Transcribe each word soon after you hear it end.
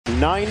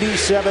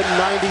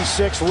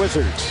97-96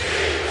 Wizards.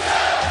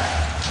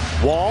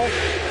 Wall,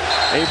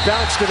 he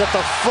bounced it at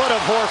the foot of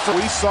Horford.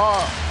 We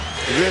saw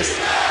this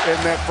in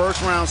that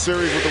first round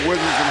series with the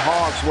Wizards and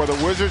Hawks, where the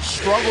Wizards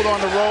struggled on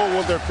the road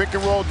with their pick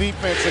and roll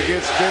defense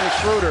against Dennis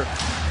Schroeder.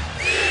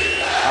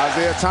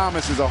 Isaiah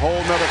Thomas is a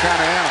whole nother kind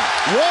of animal.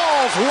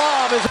 Wall's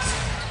lob is...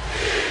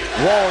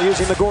 Wall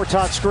using the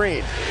Gortat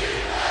screen.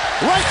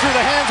 Right through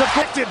the hands of...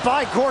 Picked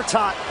by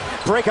Gortat.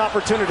 Break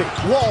opportunity.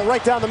 Wall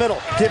right down the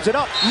middle. Gives it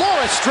up.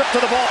 Morris stripped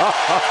to the ball.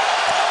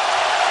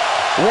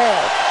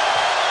 Wall.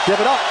 Give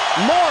it up.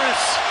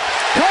 Morris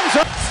comes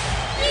up.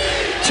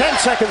 10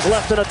 seconds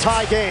left in a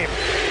tie game.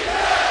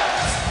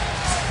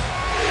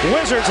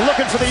 Wizards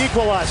looking for the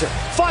equalizer.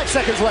 5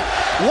 seconds left.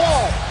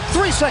 Wall.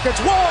 3 seconds.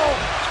 Wall.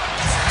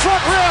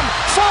 Front rim.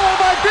 Followed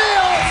by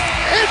Beal.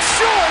 It's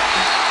short.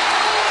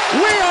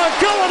 We are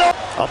going up.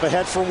 Up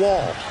ahead for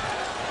Wall.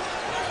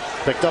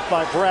 Picked up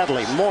by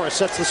Bradley. Morris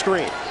sets the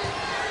screen.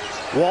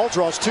 Wall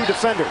draws 2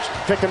 defenders.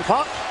 Pick and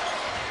pop.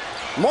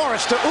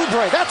 Morris to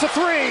Oubre. That's a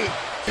 3.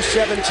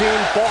 17,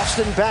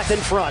 Boston back in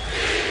front.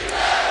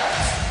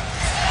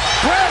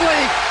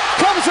 Bradley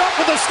comes up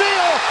with the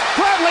steal.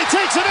 Bradley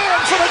takes it in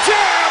for the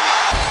jam.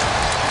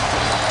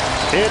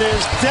 It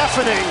is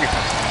deafening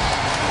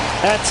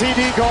at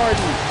TD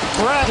Garden.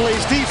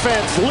 Bradley's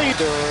defense lead.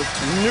 There are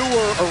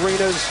newer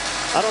arenas.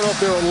 I don't know if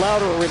there are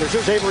louder arenas.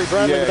 There's Avery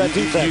Bradley with that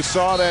defense. You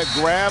saw that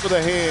grab of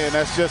the hand.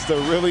 That's just a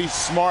really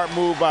smart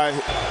move by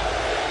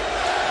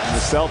and the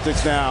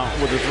Celtics now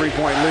with a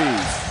 3-point lead.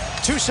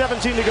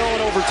 2:17 to go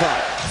in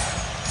overtime.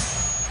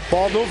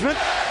 Ball movement.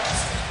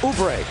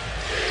 Oubre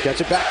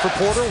gets it back for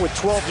Porter with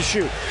 12 to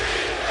shoot.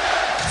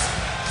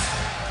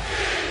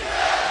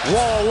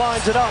 Wall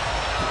lines it up.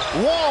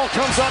 Wall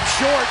comes up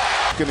short.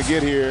 Going to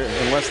get here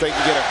unless they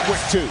can get a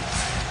quick 2.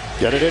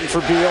 Get it in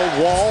for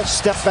Beal. Wall,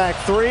 step back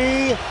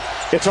 3.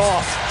 It's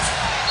off.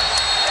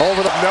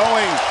 Over the...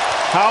 Knowing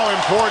how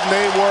important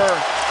they were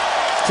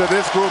to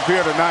this group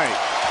here tonight.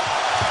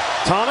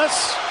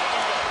 Thomas.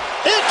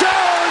 It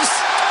goes!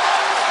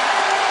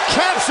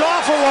 Caps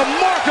off a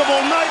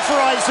remarkable night for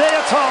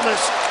Isaiah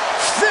Thomas.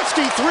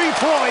 53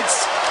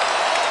 points.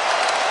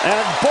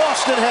 And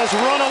Boston has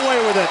run away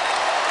with it.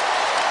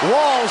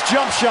 Wall's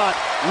jump shot,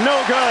 no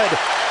good.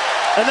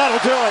 And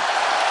that'll do it.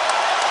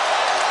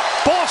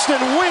 Boston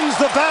wins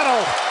the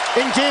battle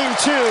in Game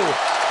 2.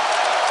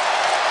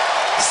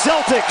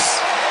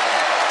 Celtics